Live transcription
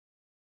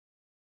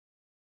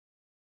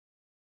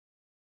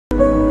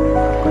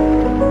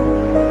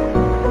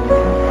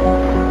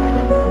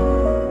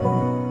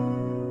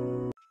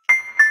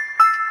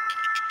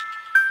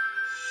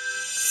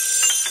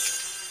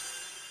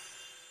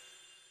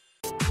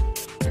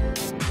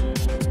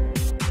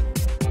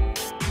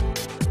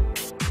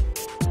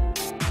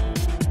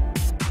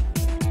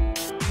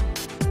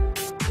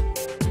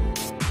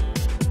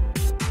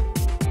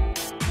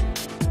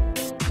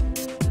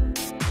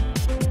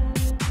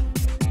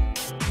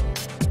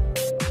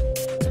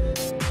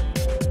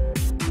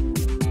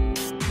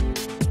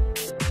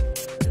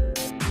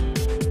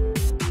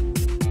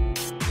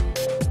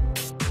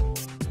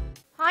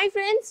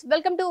friends,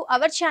 welcome to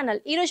our channel.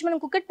 ఈ రోజు మనం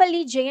Kukatpally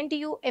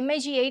JNTU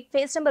MIG 8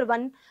 phase number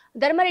 1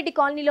 Dharmareddy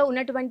కాలనీలో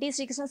ఉన్నటువంటి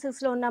శ్రీకృష్ణ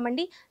సిల్క్స్ లో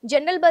ఉన్నామండి.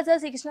 జనరల్ బజార్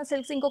శ్రీకృష్ణ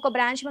సిల్క్స్ ఇంకొక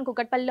బ్రాంచ్ మన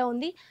కుక్కట్పల్లిలో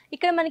ఉంది.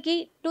 ఇక్కడ మనకి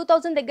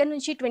 2000 దగ్గర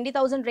నుంచి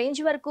 20000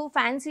 రేంజ్ వరకు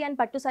ఫ్యాన్సీ అండ్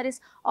పట్టు సారీస్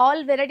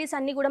ఆల్ వెరైటీస్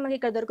అన్ని కూడా మనకి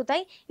ఇక్కడ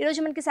దొరుకుతాయి. ఈ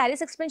రోజు మనకి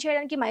సారీస్ ఎక్స్ప్లెయిన్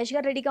చేయడానికి మహేష్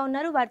గారు రెడీగా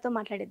ఉన్నారు. వారితో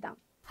మాట్లాడిద్దాం.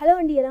 హలో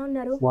అండి, ఎలా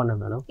ఉన్నారు?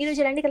 బాగున్నాను మేడం. ఈ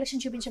రోజు ఎలాంటి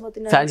కలెక్షన్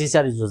చూపించబోతున్నారు? ఫ్యాన్సీ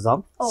సారీ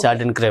చూద్దాం.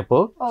 Satin crepe.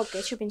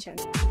 ఓకే,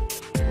 చూపించండి.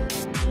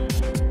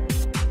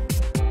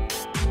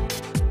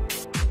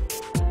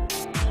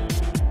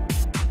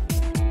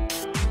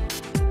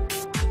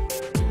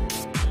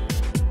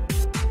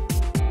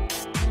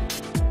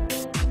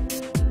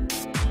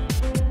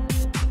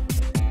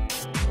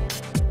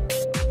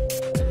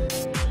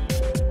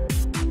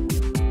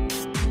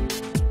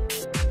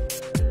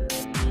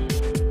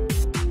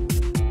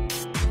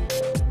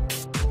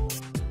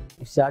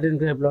 సాటిన్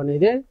క్రేప్ లోని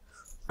ఇది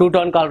 2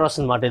 టోన్ కలర్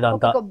వస్తుంది మాట.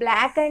 ఇదంతా ఒక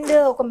బ్లాక్ అండ్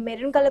ఒక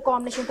మెరూన్ కలర్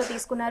కాంబినేషన్ తో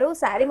తీసుకున్నారు.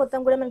 సారీ మొత్తం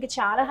కూడా మనకి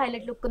చాలా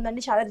హైలైట్ లుక్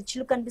ఉందండి, చాలా రిచ్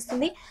లుక్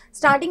కనిపిస్తుంది.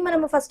 స్టార్టింగ్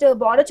మనం ఫస్ట్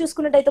బార్డర్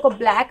చూసుకున్నట్టయితే ఒక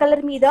బ్లాక్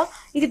కలర్ మీద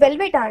ఇది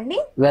వెల్వెటా అండి?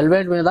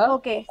 వెల్వెట్ మీద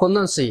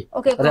కుందన్సి,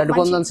 రెడ్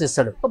కుందన్స్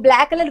ఇస్తాడు. ఒక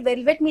బ్లాక్ కలర్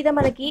వెల్వెట్ మీద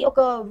మనకి ఒక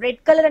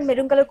red colour and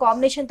maroon colour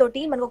combination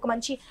తోటి మనకు ఒక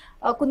మంచి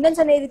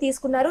కుందన్స్ అనేది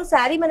తీసుకున్నారు.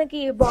 సారీ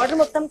మనకి బార్డర్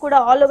మొత్తం కూడా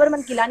ఆల్ ఓవర్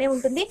మనకి ఇలానే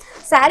ఉంటుంది.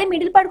 సారీ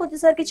మిడిల్ పార్ట్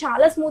వచ్చేసరికి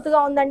చాలా స్మూత్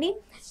గా ఉందండి.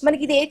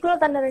 మనకి ఇది ఏ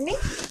క్లాత్ అన్నారండి?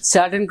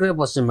 సాటిన్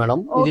క్రేప్ వస్తుంది మేడం.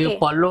 ఇది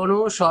పల్లోను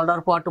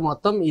షోల్డర్ పార్ట్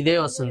మొత్తం ఇదే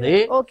వస్తుంది.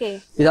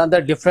 ఇదంతా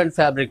డిఫరెంట్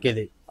ఫ్యాబ్రిక్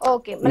ఇది.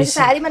 ఓకే, మనకి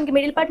సారీ మనకి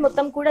మిడిల్ పార్ట్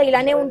మొత్తం కూడా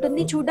ఇలానే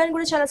ఉంటుంది. చూడడానికి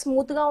కూడా చాలా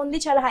స్మూత్ గా ఉంది,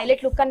 చాలా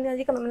హైలైట్ లుక్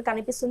అనేది మనకి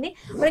కనిపిస్తుంది.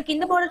 మనకి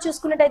కింద బార్డర్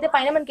చూసుకున్నట్టయితే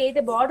పైన మనకి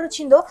అయితే బార్డర్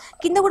వచ్చిందో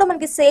కింద కూడా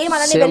మనకి సేమ్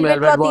అలానే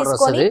వెల్వెట్ క్లాత్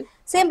తీసుకొని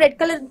సేమ్ రెడ్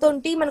కలర్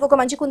తోటి మనకు ఒక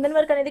మంచి కుందన్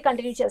వర్క్ అనేది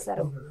కంటిన్యూ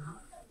చేస్తారు.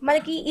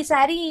 మనకి ఈ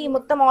సారీ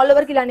మొత్తం ఆల్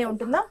ఓవర్ కి ఇలానే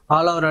ఉంటుందా?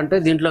 ఆల్ ఓవర్ అంటే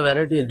దీంట్లో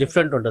వెరైటీ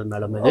డిఫరెంట్ ఉంటుంది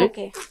మేడం.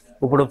 ఇది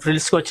ఇప్పుడు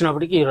ఫ్రిల్స్ కి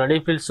వచ్చినప్పటికి రెడీ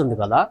ఫ్రిల్స్ ఉంది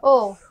కదా,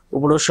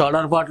 ఇప్పుడు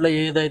షోల్డర్ పార్ట్ లో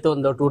ఏదైతే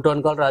ఉందో 2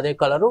 టోన్ కలర్ అదే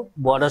కలర్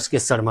బోర్డర్స్ కి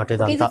ఇస్తాడు మాట.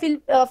 ఇదంతా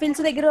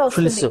ఫిల్స్ దగ్గర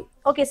వస్తుంది.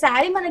 ఓకే,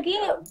 సారీ మనకి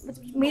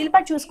మిడిల్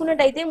పార్ట్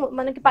చూసుకున్నట్టయితే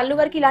మనకి పళ్ళు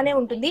వరకు ఇలానే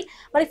ఉంటుంది.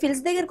 మనకి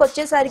ఫిల్స్ దగ్గరకు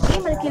వచ్చేసరికి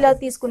మనకి ఇలా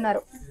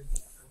తీసుకున్నారు.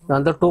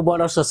 దాంతో 2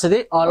 బోర్డర్స్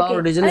వస్తుంది. ఆల్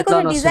ఓవర్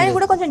డిజైన్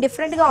కూడా కొంచెం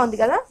డిఫరెంట్ గా ఉంది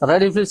కదా,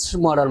 రెడీ ఫ్రిల్స్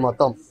మోడల్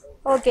మొత్తం.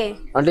 ఓకే,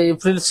 అంటే ఈ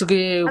ఫ్రిల్స్ కి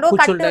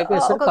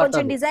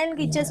కొంచెం డిజైన్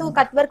కి ఇచ్చేసి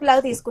కట్ వర్క్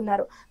లాగా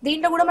తీసుకున్నారు.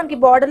 దీంట్లో కూడా మనకి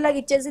బార్డర్ లాగా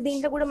ఇచ్చేసి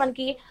దీంట్లో కూడా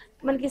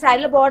మనకి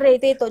సారీలో బార్డర్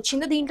అయితే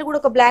వచ్చిందో దీంట్లో కూడా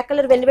ఒక బ్లాక్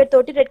కలర్ వెల్వెట్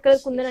తోటి రెడ్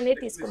కలర్ కుందన్ అనేది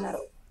తీసుకున్నారు.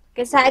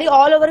 ఓకే, సారీ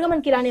ఆల్ ఓవర్ గా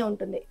మనకి ఇలానే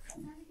ఉంటుంది,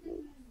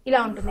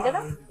 ఇలా ఉంటుంది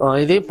కదా.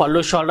 ఇది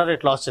పళ్ళు షోల్డర్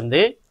ఇట్లా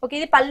వస్తుంది. ఓకే,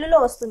 ఇది పళ్ళులో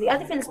వస్తుంది,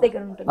 అది ఫిల్స్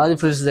దగ్గర ఉంటుంది. అది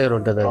ఫిల్స్ దగ్గర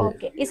ఉంటుంది.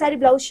 ఓకే, ఈ సారీ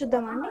బ్లౌజ్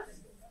చూద్దామా అండి?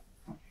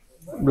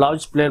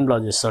 బ్లౌజ్ ప్లేన్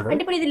బ్లౌజ్ ఇస్తాడు.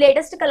 అంటే ఇప్పుడు ఇది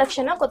లేటెస్ట్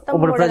కలెక్షన్,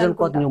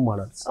 కొత్త న్యూ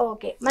మోడల్స్.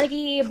 ఓకే, మనకి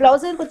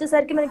బ్లౌజ్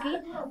వచ్చేసరికి మనకి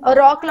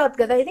రా క్లాత్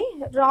కదా, ఇది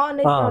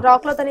రా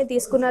క్లాత్ అనేది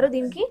తీసుకున్నారు.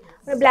 దీనికి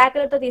బ్లాక్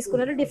కలర్ తో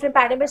తీసుకున్నారు. డిఫరెంట్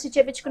ప్యాటర్న్ స్టిచ్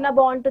చేయించుకున్నా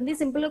బాగుంటుంది,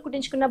 సింపుల్ గా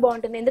కుట్టించుకున్నా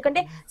బాగుంటుంది.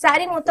 ఎందుకంటే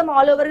సారీ మొత్తం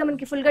ఆల్ ఓవర్ గా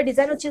మనకి ఫుల్ గా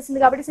డిజైన్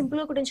వచ్చేసింది కాబట్టి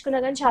సింపుల్ గా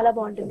కుట్టించుకున్నా కానీ చాలా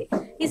బాగుంటుంది.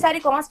 ఈ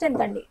సారీ కాస్ట్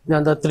ఎంత అండి?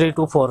 3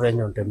 to 4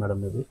 రేంజ్ ఉంటాయి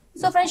మేడం ఇది.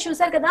 సో ఫ్రెండ్స్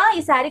చూసారు కదా,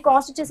 ఈ సారీ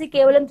కాస్ట్ వచ్చేసి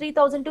కేవలం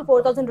 3000 to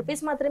 4000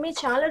 రూపీస్ మాత్రమే.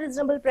 చాలా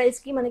రీజనబుల్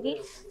ప్రైస్ కి మనకి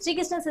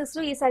శ్రీకృష్ణ సిల్క్స్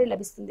లో ఈ సారీ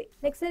లభిస్తుంది.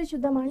 నెక్స్ట్ సారీ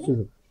చూద్దామా అండి?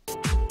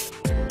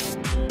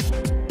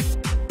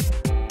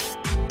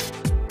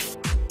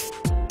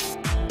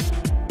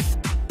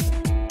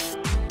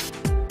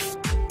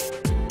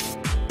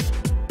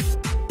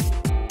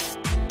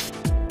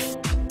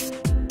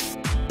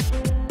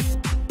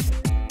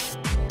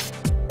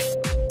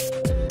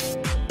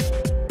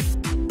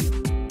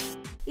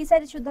 ఈ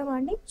సారీ చూద్దామా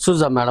అండి?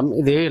 చూద్దాం మేడం.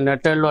 ఇది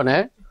నెట్టెడ్ లోనే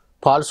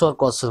ఫాల్స్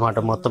వర్క్ వస్తుంది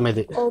అన్నమాట మొత్తం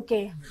ఇది.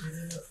 ఓకే,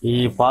 ఈ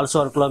ఫాల్స్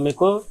వర్క్ లో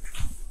మీకు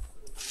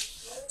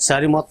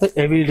సారీ మొత్తం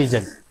హెవీ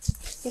డిజైన్.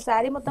 ఈ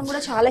సారీ మొత్తం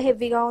కూడా చాలా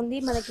హెవీగా ఉంది.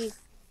 మనకి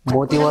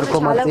మోతీ వర్క్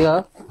మంచిగా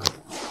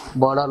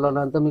బార్డర్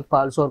లోనంతా మీకు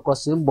ఫాల్స్ వర్క్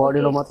వస్తుంది,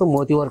 బాడీలో మొత్తం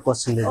మోతీ వర్క్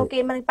వస్తుంది. ఓకే,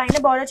 మనకి పైన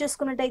బార్డర్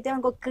చూసుకున్నట్టయితే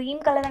మనకు cream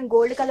colour and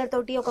gold colour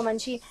తోటి ఒక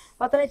మంచి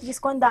మొత్తం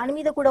తీసుకొని దాని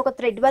మీద కూడా ఒక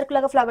థ్రెడ్ వర్క్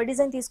లాగా ఫ్లవర్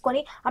డిజైన్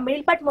తీసుకొని ఆ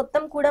మిడిల్ పార్ట్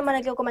మొత్తం కూడా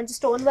మనకి ఒక మంచి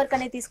స్టోన్ వర్క్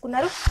అనేది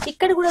తీసుకున్నారు.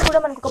 ఇక్కడ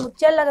కూడా మనకు ఒక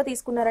ముత్యాల లాగా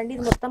తీసుకున్నారండి.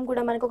 ఇది మొత్తం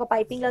కూడా మనకి ఒక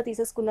పైపింగ్ లాగా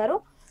తీసేసుకున్నారు.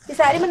 ఈ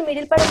సారీ మన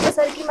మిడిల్ పార్ట్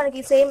వచ్చేసరికి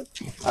మనకి same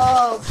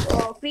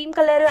cream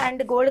colour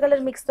and gold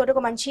colour mix తోటి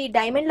ఒక మంచి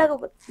డైమండ్ లాగా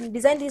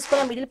డిజైన్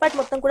తీసుకున్న మిడిల్ పార్ట్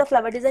మొత్తం కూడా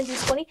ఫ్లవర్ డిజైన్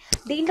తీసుకొని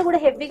దీంట్లో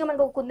కూడా హెవీగా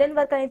మనకు ఒక కుందన్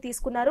వర్క్ అనేది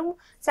తీసుకున్నారు.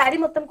 సారీ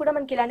మొత్తం కూడా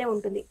మనకి ఇలానే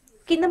ఉంటుంది.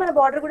 కింద మన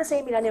బార్డర్ కూడా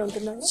సేమ్ ఇలానే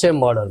ఉంటుంది. సేమ్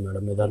బార్డర్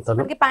మేడం ఇదంతా.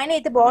 మనకి పైన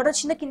అయితే బార్డర్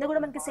వచ్చిందో కింద కూడా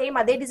మనకి సేమ్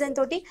అదే డిజైన్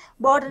తోటి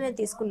బార్డర్ అనేది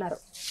తీసుకున్నారు.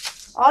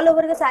 ఆల్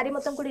ఓవర్ గా సారీ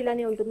మొత్తం కూడా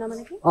ఇలానే ఉంటుందా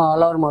మనకి?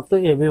 ఆల్ ఓవర్ మొత్తం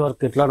హెవీ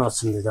వర్క్ ఇట్లానే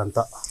వస్తుంది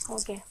ఇదంతా.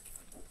 ఓకే,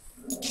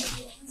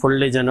 ఫుల్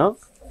డిజైన్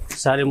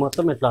సారీ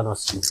మొత్తం ఇట్లానే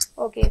వస్తుంది.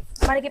 ఓకే,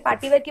 మనకి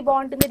పార్టీ వేర్ కి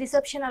బాగుంటుంది,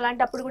 రిసెప్షన్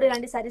అలాంటప్పుడు కూడా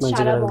ఇలాంటి సారీస్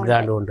చాలా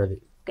బాగుంటుంది.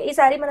 ఈ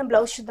సారీ మనం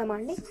బ్లౌజ్ చూద్దామా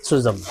అండి?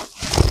 చూద్దాం.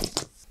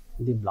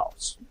 ఇది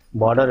బ్లౌజ్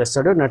బార్డర్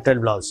ఇస్తాడు నెట్టెడ్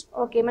బ్లౌజ్.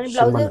 ఓకే మన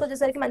బ్లౌజ్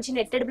వచ్చేసరికి మంచి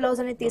నెట్టెడ్ బ్లౌజ్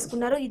అనేది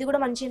తీసుకున్నారు. ఇది కూడా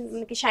మంచి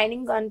మనకి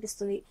షైనింగ్ గా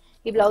అనిపిస్తుంది.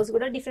 ఈ బ్లౌజ్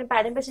కూడా డిఫరెంట్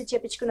ప్యాటర్న్ పై స్టిచ్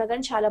చేపించుకున్నా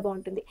కానీ చాలా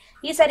బాగుంటుంది.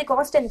 ఈ సారీ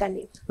కాస్ట్ ఎంత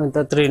అండి? అంత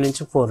 3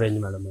 నుంచి 4 రేంజ్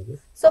మేడం ఇది.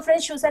 సో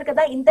ఫ్రెండ్స్ చూసారు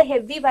కదా, ఇంత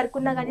హెవీ వర్క్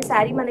ఉన్నా కానీ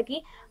సారీ మనకి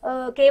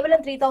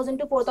కేవలం 3000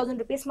 to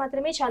 4000 రూపీస్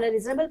మాత్రమే. చాలా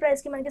రీజనబుల్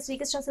ప్రైస్ కి మనకి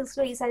శ్రీకృష్ణ సిల్క్స్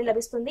లో ఈ సారీ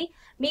లభిస్తుంది.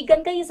 మీకు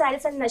కనుక ఈ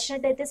సారీస్ అన్ని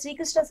నచ్చినట్టయితే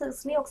శ్రీకృష్ణ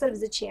సిల్క్స్ ని ఒకసారి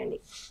విజిట్ చేయండి.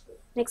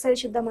 నెక్స్ట్ సారీ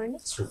చూద్దామా అండి?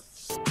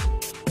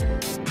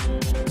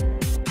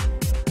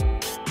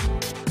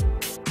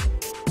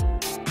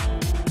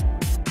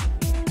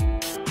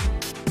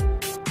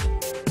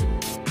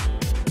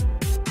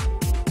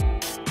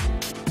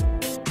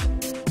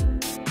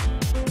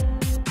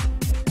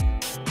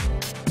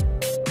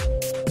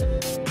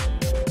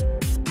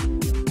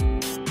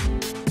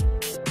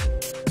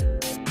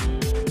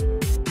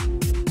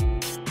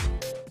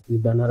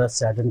 బనారస్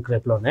సాటిన్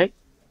క్రేప్ లోనే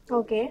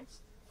ఓకే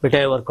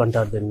పిటాయ్ వర్క్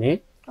అంటారు దీన్ని.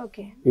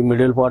 ఓకే ఈ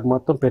మిడిల్ పార్ట్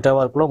మొత్తం పిటా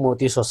వర్క్ లో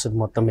మోతీస్ వస్తుంది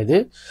మొత్తం. ఇది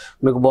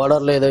మీకు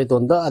బార్డర్ లో ఏదైతే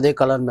ఉందో అదే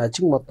కలర్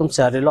మ్యాచింగ్ మొత్తం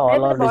శారీలో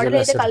ఆల్ ఓవర్ డిజైన్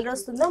ఏదైతే కలర్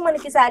వస్తుందో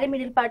మనకి సారీ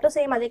మిడిల్ పార్ట్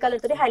సేమ్ అదే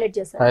కలర్ తోటి హైలైట్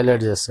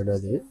చేస్తాడు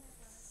అది.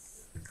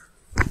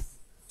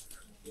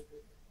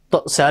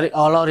 Sari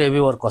all over heavy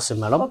work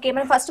వస్తుంది మేడం. ఓకే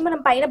మనం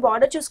పైన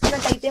బార్డర్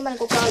చూసుకున్నట్టయితే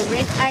మనకు ఒక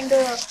red and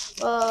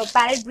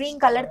parrot green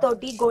colour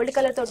తోటి గోల్డ్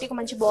కలర్ తోటి ఒక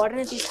మంచి బార్డర్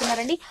ని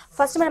తీసుకున్నారండి.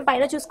 ఫస్ట్ మనం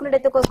పైన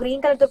చూసుకున్నట్టయితే ఒక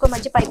గ్రీన్ కలర్ తో ఒక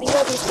మంచి పైపింగ్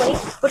గా తీసుకొని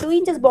ఒక 2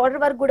 ఇంచెస్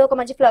బార్డర్ వర్క్ కూడా ఒక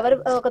మంచి ఫ్లవర్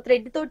ఒక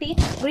థ్రెడ్ తోటి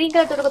గ్రీన్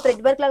కలర్ తోటి ఒక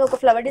థ్రెడ్ వర్క్ లాగా ఒక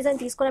ఫ్లవర్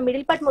డిజైన్ తీసుకున్న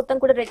మిడిల్ పార్ట్ మొత్తం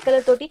కూడా రెడ్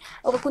కలర్ తోటి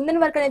ఒక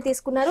కుందన్ వర్క్ అనేది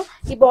తీసుకున్నారు.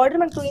 ఈ బార్డర్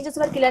మనకి 2 ఇంచెస్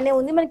వరకు ఇలానే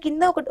ఉంది. మన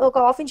కింద ఒక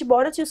హాఫ్ ఇంచ్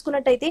బార్డర్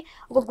చూసుకున్నట్టయితే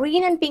ఒక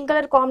green and pink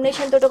colour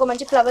combination తోటి ఒక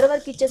మంచి ఫ్లవర్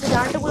వర్క్ ఇచ్చేసి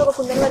దాంట్లో కూడా ఒక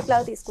కుందన్ వర్క్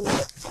లాగా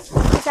తీసుకున్నారు.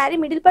 ఈ సారీ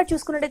మిడిల్ పార్ట్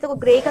చూసుకున్నట్టయితే ఒక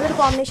గ్రే కలర్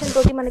కాంబినేషన్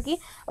తోటి మనకి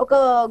ఒక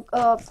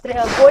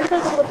గోల్డ్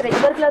కలర్ ఒక థ్రెడ్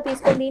వర్క్ లా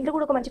తీసుకొని దీంట్లో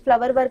కూడా ఒక మంచి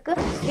ఫ్లవర్ వర్క్,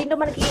 దీంట్లో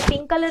మనకి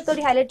పింక్ కలర్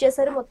తోటి హైలైట్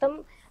చేశారు. మొత్తం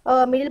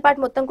మిడిల్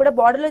పార్ట్ మొత్తం కూడా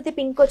బార్డర్ లో అయితే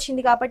పింక్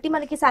వచ్చింది కాబట్టి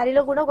మనకి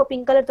సారీలో కూడా ఒక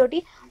పింక్ కలర్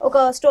తోటి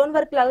ఒక స్టోన్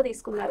వర్క్ లాగా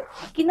తీసుకున్నారు.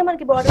 కింద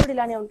మనకి బార్డర్ కూడా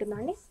ఇలానే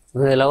ఉంటుందండి.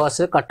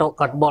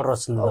 కట్ బార్డర్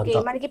వస్తుంది. ఓకే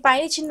మనకి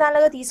పైన చిన్న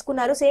దానిలాగా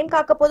తీసుకున్నారు. సేమ్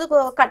కాకపోతే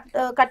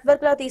కట్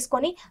వర్క్ లాగా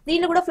తీసుకొని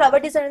దీంట్లో కూడా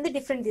ఫ్లవర్ డిజైన్ అనేది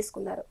డిఫరెంట్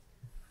తీసుకున్నారు.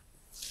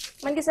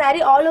 మనకి సారీ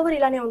ఆల్ ఓవర్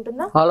ఇలానే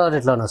ఉంటుందా? ఆల్ ఓవర్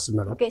ఇట్లానే వస్తుంది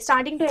madam. Okay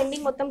starting to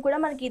ending మొత్తం కూడా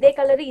మనకి ఇదే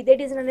కలర్ ఇదే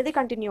డిజైన్ అనేది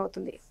కంటిన్యూ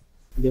అవుతుంది.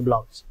 ఇది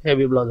బ్లౌజ్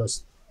హెవీ బ్లౌజ్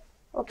వస్తుంది.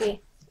 ఓకే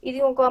ఇది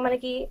ఒక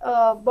మనకి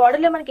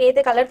బార్డర్ లో మనకి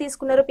ఏదైతే కలర్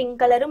తీసుకున్నారో పింక్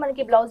కలర్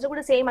మనకి బ్లౌజ్ లో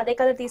కూడా సేమ్ అదే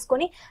కలర్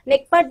తీసుకొని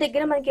నెక్ పార్ట్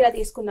దగ్గర మనకి ఇలా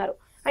తీసుకున్నారు.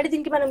 అంటే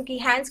దీనికి మనకి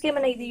హ్యాండ్స్ కి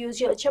ఏమైనా ఇది యూజ్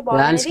చేయొచ్చా?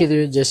 హ్యాండ్స్ కి ఇది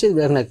యూజ్ చేసి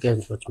నెక్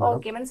చేయించుకోవచ్చు మేడం.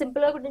 ఓకే మనం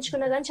సింపుల్ గా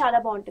కుట్టించుకున్నా కానీ చాలా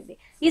బాగుంటుంది.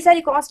 ఈ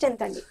సారీ కాస్ట్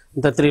ఎంత అండి?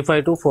 ఇంత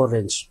 35 to 4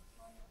 రేంజ్.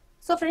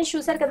 సో ఫ్రెండ్స్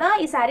చూసారు కదా,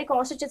 ఈ సారీ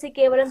కాస్ట్ వచ్చేసి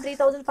కేవలం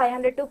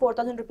 3500 to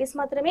 4000 రూపీస్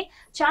మాత్రమే.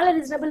 చాలా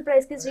రీజనబుల్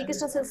ప్రైస్ కి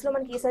శ్రీకృష్ణ సిల్క్స్ లో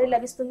మనకి ఈ సారీ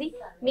లభిస్తుంది.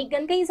 మీకు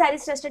గనుక ఈ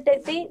సారీస్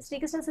నచ్చినట్టయితే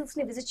శ్రీకృష్ణ సిల్క్స్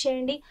ని విజిట్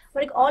చేయండి.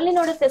 మనకి ఆన్లైన్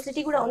ఆర్డర్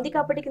ఫెసిలిటీ కూడా ఉంది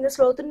కాబట్టి కింద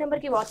స్క్రోల్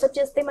నెంబర్ కి వాట్సాప్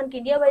చేస్తే మనకి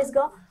ఇండియా వైజ్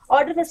గా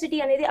ఆర్డర్ ఫెసిలిటీ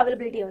అనేది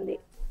అవైలబిలిటీ ఉంది.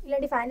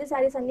 ఇలాంటి ఫ్యాన్సీ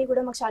సారీస్ అన్ని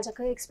కూడా మాకు చాలా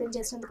చక్కగా ఎక్స్ప్లెయిన్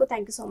చేసినందుకు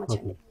థ్యాంక్ యూ సో మచ్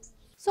అండి.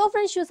 సో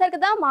ఫ్రెండ్స్ చూసారు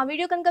కదా, మా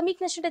వీడియో కనుక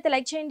మీకు నచ్చినట్టయితే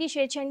లైక్ చేయండి,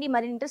 షేర్ చేయండి.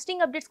 మరి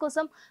ఇంట్రెస్టింగ్ అప్డేట్స్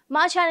కోసం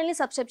మా ఛానల్ ని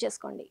సబ్స్క్రైబ్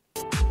చేసుకోండి.